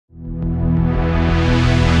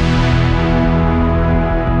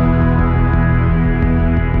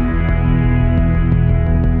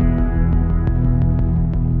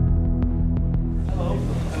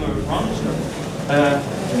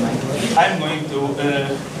going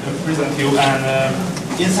to present you an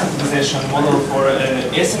incentivization model for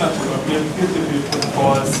asymmetrical peer-to-peer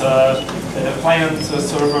protocols,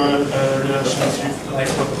 client-server relationship-like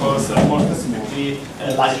protocols, more specifically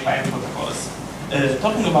light client protocols.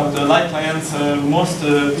 Talking about light clients, most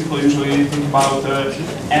people usually think about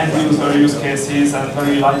end-user use cases and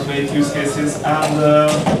very lightweight use cases, and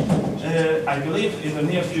I believe in the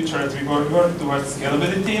near future as we work towards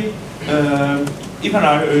scalability, even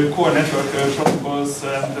our core network protocols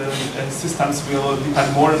and systems will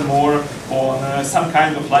depend more and more on some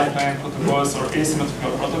kind of light client protocols or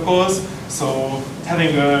asymmetrical protocols. So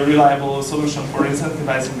having a reliable solution for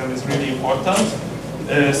incentivizing them is really important.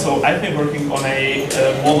 So I've been working on a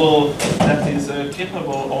model that is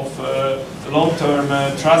capable of long-term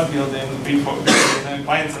trust building between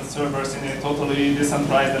clients and servers in a totally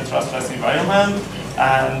decentralized and trustless environment,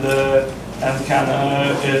 and can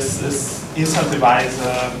incentivize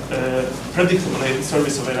predictable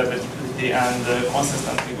service availability and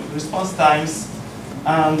consistently good response times.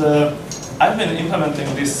 And I've been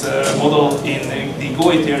implementing this model in the Go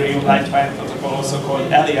Ethereum light client protocol, also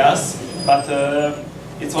called Alias, but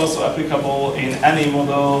it's also applicable in any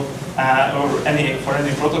model or for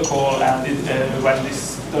any protocol, and when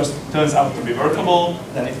this turns out to be workable,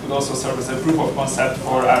 then it could also serve as a proof of concept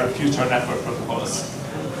for our future network protocols.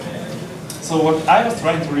 So what I was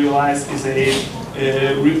trying to realize is a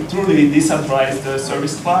truly decentralized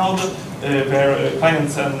service cloud where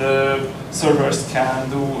clients and servers can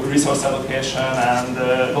do resource allocation and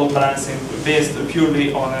load balancing based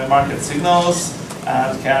purely on market signals,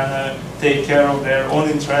 and can take care of their own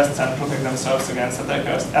interests and protect themselves against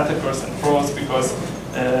attackers and frauds, because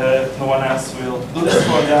no one else will do this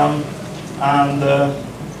for them. And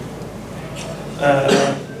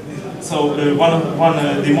so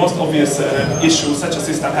the most obvious issue such a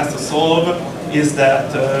system has to solve is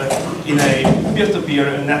that in a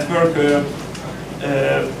peer-to-peer network,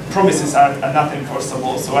 promises are not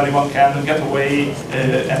enforceable, so anyone can get away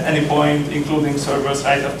at any point, including servers,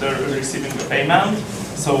 right after receiving the payment.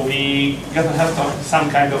 So we got to have some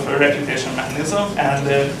kind of a reputation mechanism, and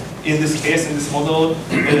in this case, in this model,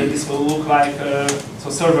 this will look like so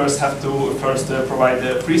servers have to first provide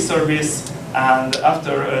a free service, and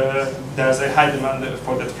after there's a high demand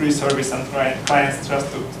for that free service and clients try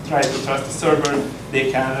to trust the server,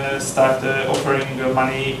 they can start offering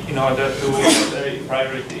money in order to get a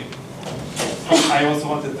priority. I also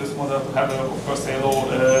wanted this model to have, of course, a low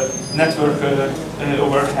network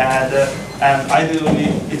overhead, and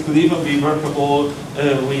ideally it could even be workable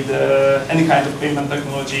with any kind of payment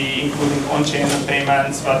technology, including on-chain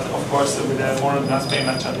payments, but of course with a more advanced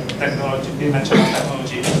payment channel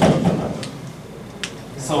technology.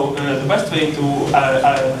 So the best way to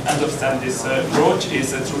understand this approach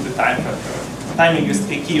is through the time factor. Timing is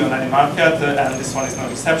a key on any market, and this one is no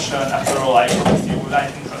exception. After all, I promised you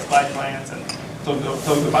light interest light clients and talked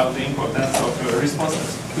about the importance of quick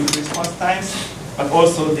response times, but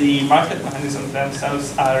also the market mechanisms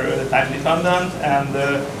themselves are time dependent, and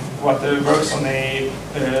what works on a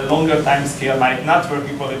longer time scale might not work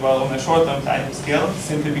equally well on a short-term time scale,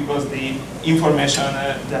 simply because the information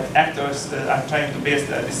that actors are trying to base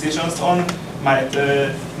their decisions on might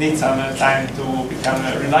need some time to become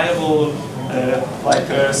reliable, like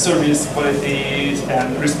service quality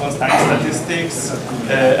and response time statistics,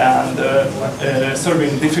 and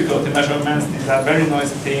serving difficulty measurements. These are very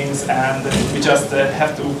noisy things, and we just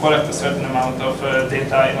have to collect a certain amount of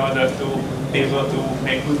data in order to be able to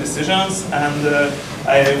make good decisions. And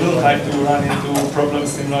I wouldn't like to run into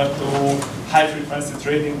problems similar to high-frequency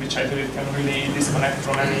trading, which I believe can really disconnect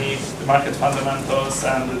from any market fundamentals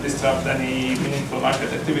and disrupt any meaningful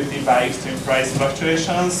market activity by extreme price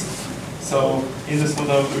fluctuations. So in this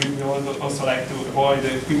model, we would also like to avoid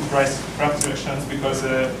quick price fluctuations, because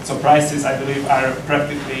so prices, I believe, are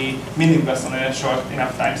practically meaningless on a short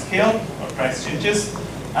enough time scale, or price changes.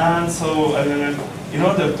 And so in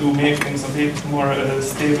order to make things a bit more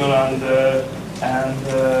stable and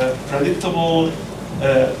predictable,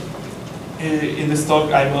 in this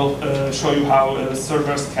talk I will show you how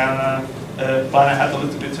servers can plan ahead a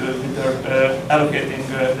little bit with their allocating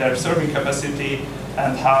their serving capacity,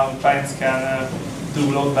 and how clients can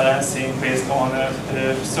do load balancing based on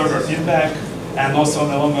server feedback, and also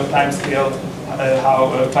on a longer time scale,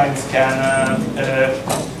 how clients can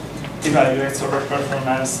evaluate server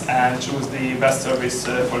performance and choose the best service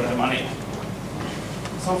for their money.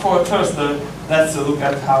 So first, let's look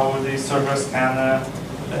at how the servers can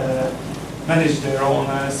manage their own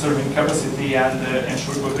serving capacity and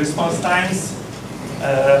ensure good response times.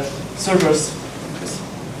 Servers.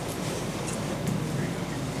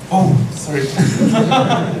 Oh, sorry.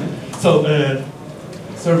 So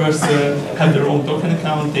servers have their own token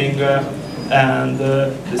accounting, and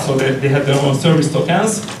so they have their own service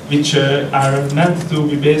tokens, which are meant to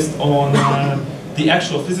be based on the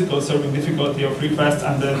actual physical serving difficulty of requests,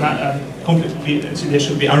 and completely they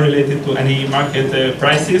should be unrelated to any market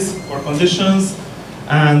prices or conditions.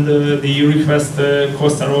 And the request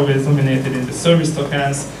costs are always nominated in the service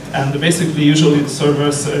tokens, and basically usually the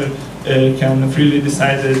servers can freely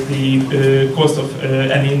decide the cost of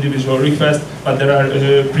any individual request, but there are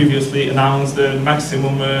previously announced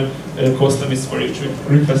maximum cost limits for each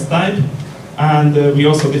request type. And we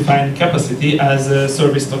also define capacity as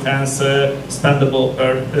service tokens spendable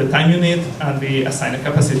per time unit, and we assign a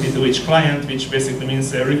capacity to each client, which basically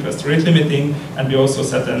means request rate limiting, and we also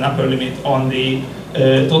set an upper limit on the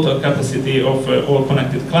total capacity of all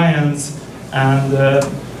connected clients. And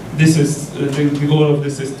this is the goal of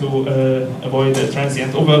this is to avoid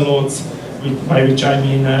transient overloads, by which I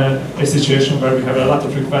mean a situation where we have a lot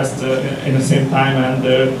of requests in the same time, and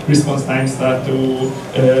response times start to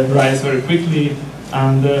rise very quickly.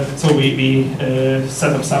 And so we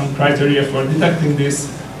set up some criteria for detecting this,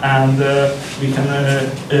 and we can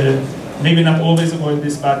maybe not always avoid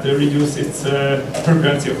this, but reduce its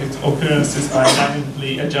frequency of its occurrences by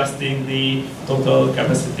dynamically adjusting the total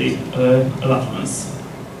capacity allowance.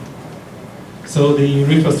 So the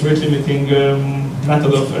request rate limiting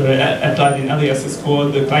method of applied in Alias is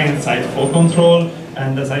called the client-side flow control,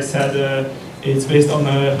 and as I said, it's based on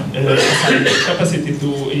assigning capacity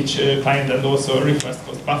to each client and also a request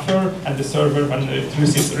cost buffer, and the server, when it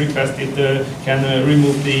receives a request, it can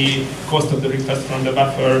remove the cost of the request from the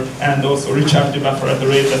buffer and also recharge the buffer at a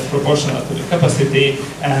rate that's proportional to the capacity.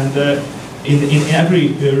 And in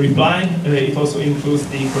every reply, it also includes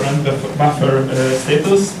the current buffer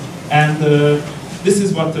status. And this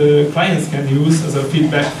is what clients can use as a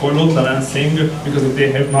feedback for load balancing, because if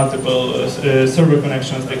they have multiple server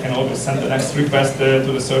connections, they can always send the next request to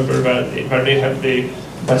the server where they have the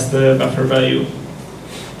best buffer value.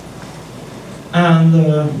 And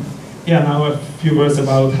yeah, now a few words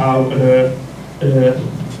about how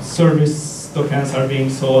service tokens are being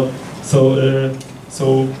sold.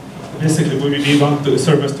 So basically, we want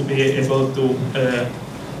servers to be able to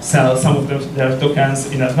sell some of their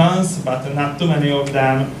tokens in advance, but not too many of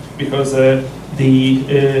them, because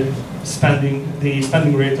the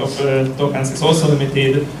spending rate of tokens is also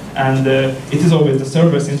limited, and it is always the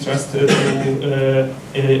server's interest to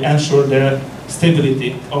ensure the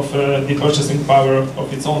stability of the purchasing power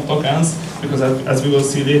of its own tokens, because as we will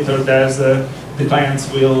see later, there's the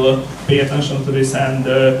clients will pay attention to this, and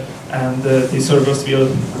the servers will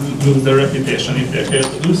lose their reputation if they fail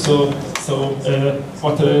to do so. So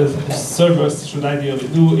what servers should ideally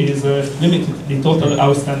do is limit the total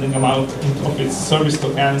outstanding amount of its service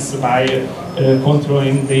tokens by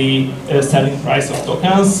controlling the selling price of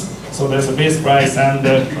tokens. So there's a base price, and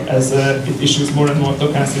as it issues more and more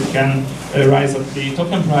tokens, it can rise up the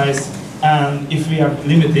token price. And if we are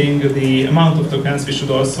limiting the amount of tokens, we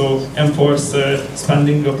should also enforce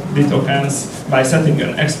spending of the tokens by setting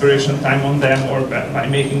an expiration time on them, or by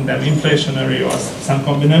making them inflationary, or some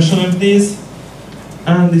combination of these.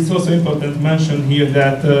 And it's also important to mention here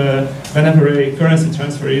that whenever a currency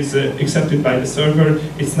transfer is accepted by the server,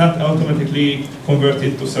 it's not automatically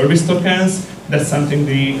converted to service tokens. That's something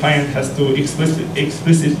the client has to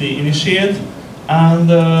explicitly initiate.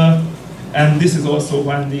 And this is also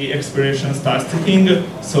when the expiration starts ticking.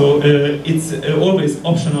 So it's always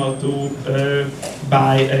optional to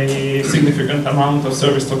buy a significant amount of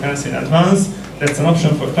service tokens in advance. That's an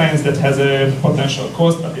option for clients that has a potential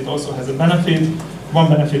cost, but it also has a benefit. One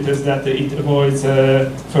benefit is that it avoids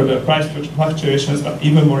further price fluctuations, but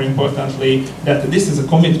even more importantly, that this is a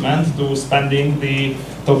commitment to spending the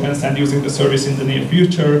tokens and using the service in the near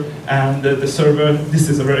future. And the server, this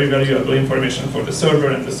is a very valuable information for the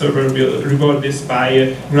server, and the server will reward this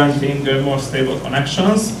by granting more stable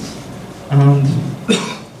connections. And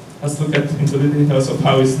let's look into the details of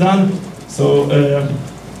how it's done. So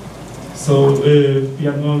we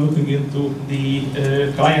are now looking into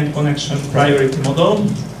the client connection priority model.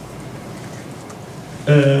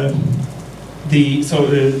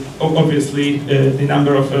 Obviously the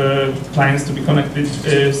number of clients to be connected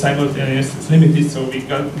simultaneously is limited, so we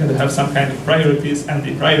got to have some kind of priorities, and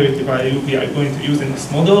the priority value we are going to use in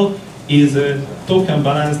this model is token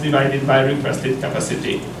balance divided by requested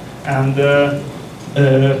capacity. And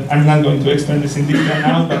I'm not going to explain this in detail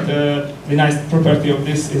now, but the nice property of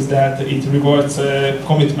this is that it rewards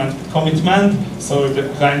commitment with commitment. So if the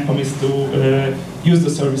client commits to use the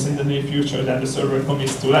service in the near future, then the server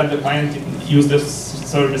commits to let the client use the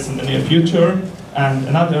service in the near future. And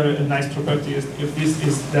another nice property of this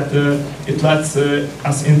is that it lets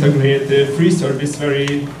us integrate the free service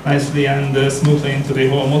very nicely and smoothly into the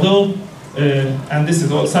whole model. And this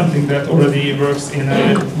is all something that already works in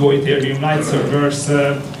Go Ethereum light servers,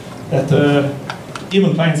 that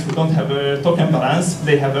even clients who don't have a token balance,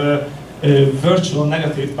 they have a virtual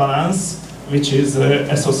negative balance, which is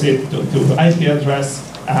associated to IP address,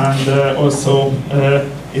 and also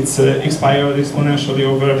it's expired exponentially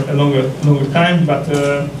over a longer time. But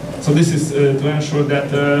so this is to ensure that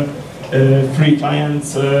free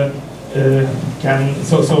clients can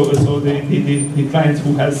the client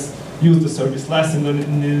who has used the service less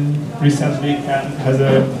recently has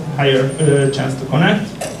a higher chance to connect.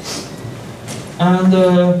 And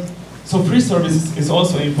so free service is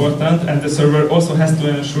also important, and the server also has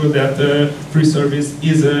to ensure that free service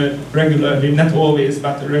is regularly, not always,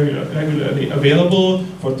 but regularly available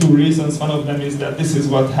for two reasons. One of them is that this is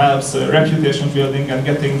what helps reputation building and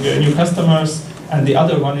getting new customers, and the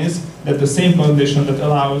other one is that the same condition that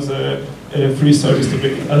allows free service to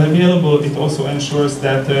be available, it also ensures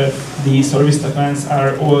that the service tokens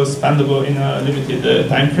are all spendable in a limited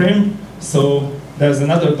time frame. So there's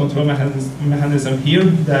another control mechanism here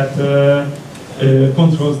that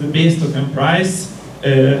controls the base token price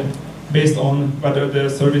based on whether the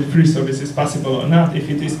free service is possible or not. If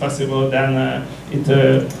it is possible, then it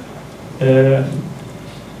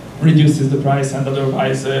reduces the price, and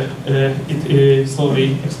otherwise it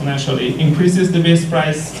slowly, exponentially increases the base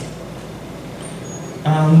price.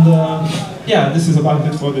 And yeah, this is about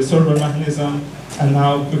it for the server mechanism. And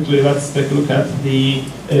now quickly let's take a look at the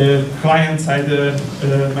client-side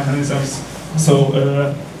mechanisms. So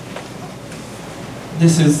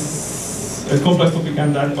this is a complex topic,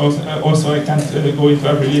 and then also I can't go into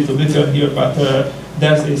every little detail here, but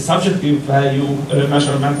there's a subjective value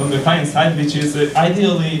measurement on the client side, which is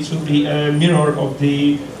ideally it should be a mirror of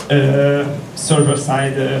the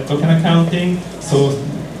server-side token accounting. So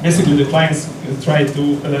basically the clients try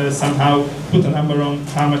to somehow put a number on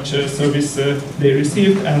how much service they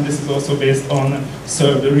received, and this is also based on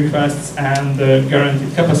served requests and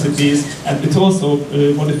guaranteed capacities, and it's also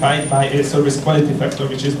modified by a service quality factor,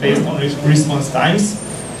 which is based on response times,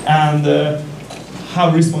 and how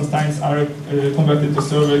response times are converted to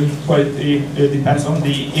server quality depends on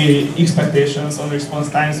the expectations on response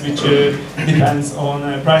times, which depends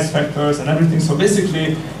on price factors and everything. So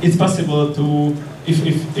basically, it's possible to,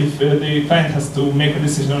 if the client has to make a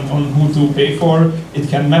decision on who to pay for, it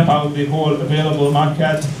can map out the whole available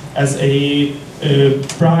market as a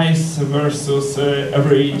price versus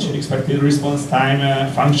average expected response time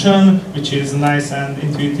function, which is nice and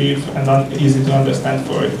intuitive and easy to understand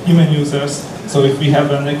for human users. So if we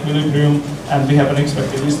have an equilibrium and we have an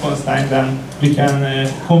expected response time, then we can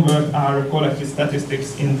convert our collected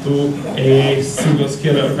statistics into a single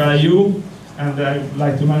scalar value. And I'd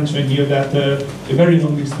like to mention here that very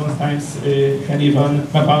long response times can even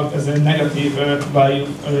map out as a negative value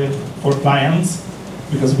for clients,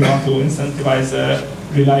 because we want to incentivize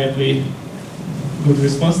reliably good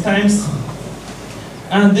response times.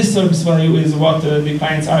 And this service value is what the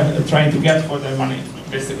clients are trying to get for their money,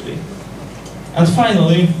 basically. And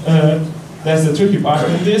finally, there's a tricky part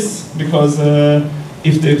in this, because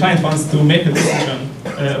if the client wants to make a decision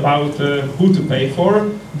about who to pay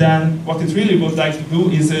for, then what it really would like to do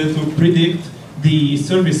is to predict the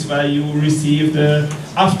service value received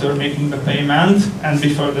after making the payment and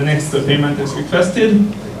before the next payment is requested.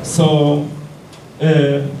 So,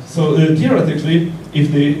 theoretically,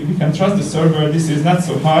 if we can trust the server, this is not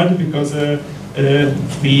so hard, because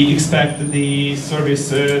we expect the service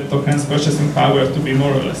tokens purchasing power to be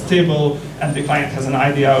more or less stable, and the client has an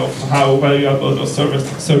idea of how valuable those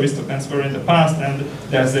service tokens were in the past, and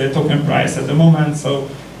there's a token price at the moment, so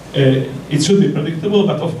it should be predictable.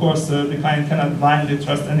 But of course the client cannot blindly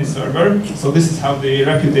trust any server. So this is how the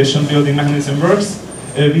reputation building mechanism works.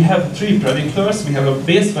 We have three predictors. We have a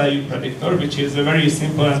base value predictor, which is very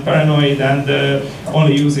simple and paranoid, and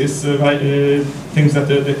only uses things that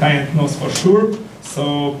the client knows for sure.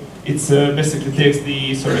 So it basically takes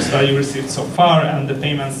the service value received so far, and the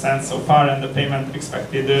payment sent so far, and the payment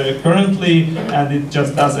expected currently, and it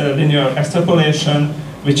just does a linear extrapolation,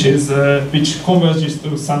 which converges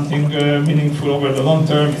to something meaningful over the long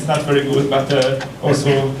term. It's not very good, but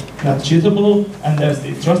also not cheatable. And there's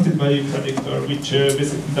the trusted value predictor, which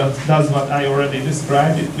basically does what I already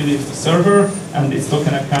described. It believes the server and its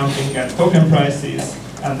token accounting and token prices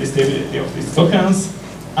and the stability of these tokens.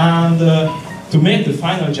 And to make the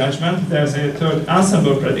final judgment, there's a third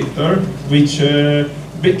ensemble predictor, which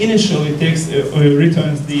initially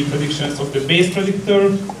returns the predictions of the base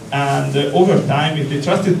predictor, and over time, if the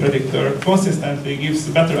trusted predictor consistently gives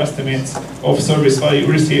better estimates of service value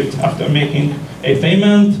received after making a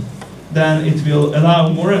payment, then it will allow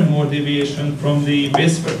more and more deviation from the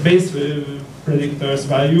base predictor's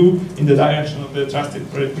value in the direction of the trusted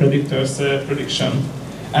predictor's prediction.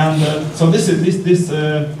 And so this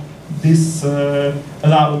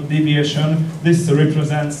allowed deviation, this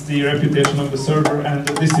represents the reputation of the server, and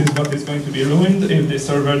this is what is going to be ruined if the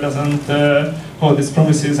server doesn't hold its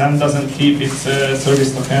promises and doesn't keep its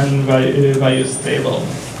service token value stable.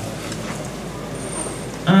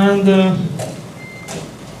 And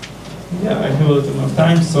yeah, I have a little more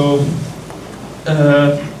time, so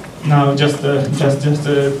now just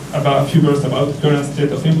about a few words about the current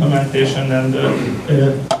state of implementation and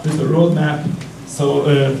the roadmap. So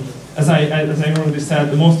as I already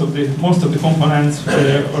said, most of the components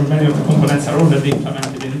or many of the components are already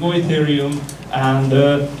implemented in Go Ethereum, and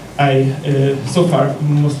I so far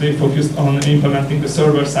mostly focused on implementing the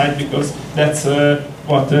server side because that's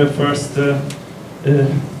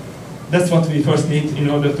that's what we first need in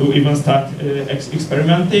order to even start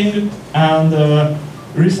experimenting. And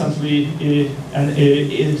recently,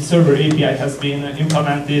 a server API has been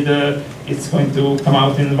implemented. It's going to come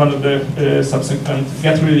out in one of the subsequent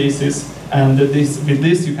Get releases. And with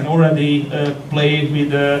this, you can already play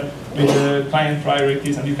with client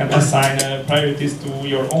priorities, and you can assign priorities to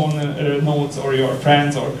your own nodes or your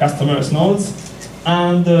friends or customers' nodes.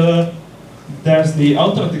 And there's the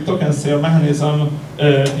automatic token sale mechanism.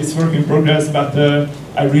 It's work in progress, but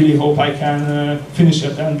I really hope I can finish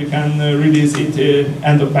it and we can release it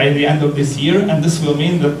by the end of this year. And this will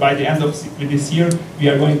mean that by the end of this year, we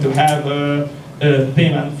are going to have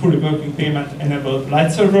fully working payment-enabled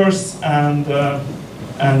light servers, and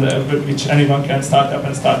with which anyone can start up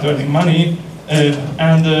and start earning money.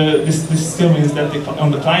 This still means that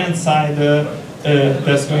on the client side,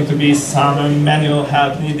 there's going to be some manual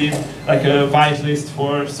help needed, like a whitelist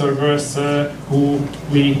for servers who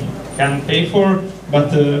we can pay for. But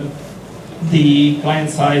the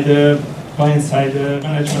client-side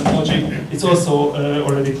management logic, it's also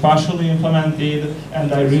already partially implemented,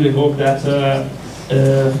 and I really hope that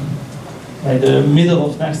by the middle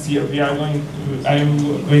of next year I am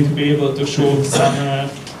going to be able to show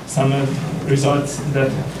some results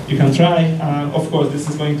that you can try. Of course, this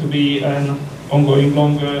is going to be an ongoing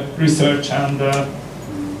long research, and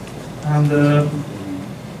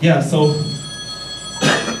yeah. So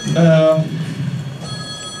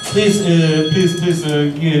please,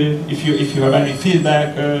 if you have any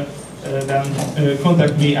feedback, then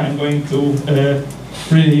contact me. I'm going to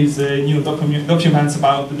release new documents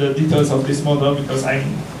about the details of this model, because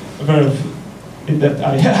I'm aware of that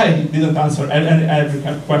I didn't answer every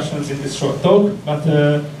questions in this short talk, but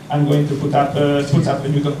I'm going to put up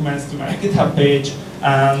new documents to my GitHub page,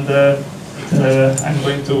 and I'm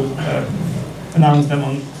going to announce them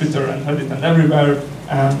on Twitter and Reddit and everywhere.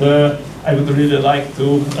 And I would really like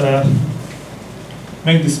to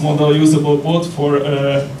make this model usable both for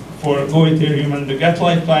Go Ethereum and the Get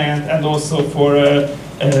Light client, and also for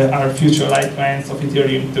our future light clients of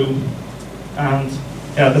Ethereum too. And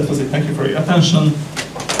yeah, that was it. Thank you for your attention.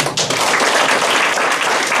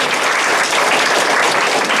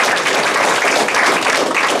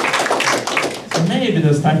 So maybe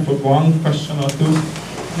there's time for one question or two.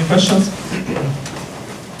 Any questions?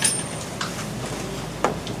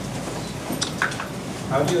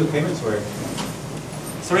 How do payments work?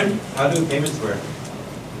 Sorry? How do payments work?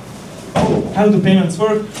 Oh, how do payments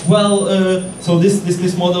work? Well, so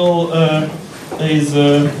this model is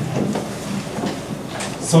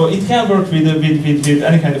so it can work with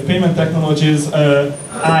any kind of payment technologies.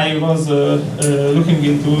 I was looking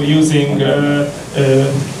into using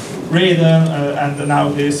Raiden, and now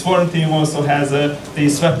the Swarm team also has the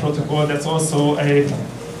Swap protocol. That's also an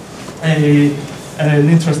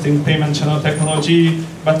interesting payment channel technology.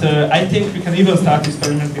 But I think we can even start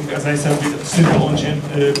experimenting, as I said, with simple on-chain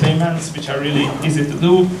payments, which are really easy to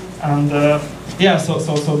do. And yeah, so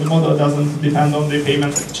the model doesn't depend on the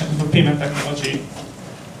payment technology.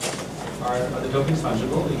 Are the tokens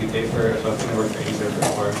fungible? You can pay for a token that works for any server,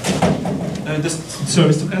 or the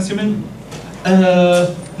service tokens, you mean?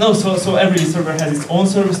 No, so every server has its own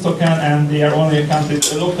service token, and they are only accounted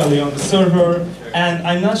locally on the server. And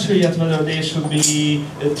I'm not sure yet whether they should be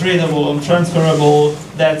tradable or transferable.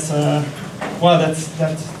 That's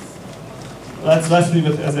let's leave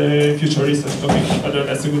it as a future research topic, whether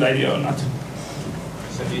that's a good idea or not.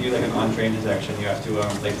 So if you do like an on-chain transaction, you have to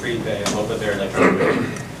like prepay and hope that they're like.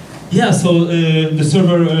 Yeah, so the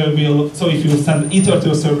server will, so if you send Ether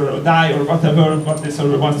to a server or DAI or whatever, what the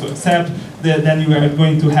server wants to accept, then you are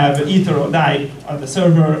going to have Ether or DAI on the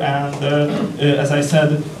server, and as I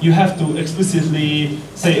said, you have to explicitly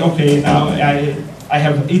say, okay, now I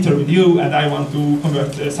have Ether with you, and I want to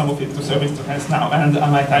convert some of it to service tokens now, and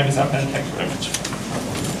my time is up, and thank you very much.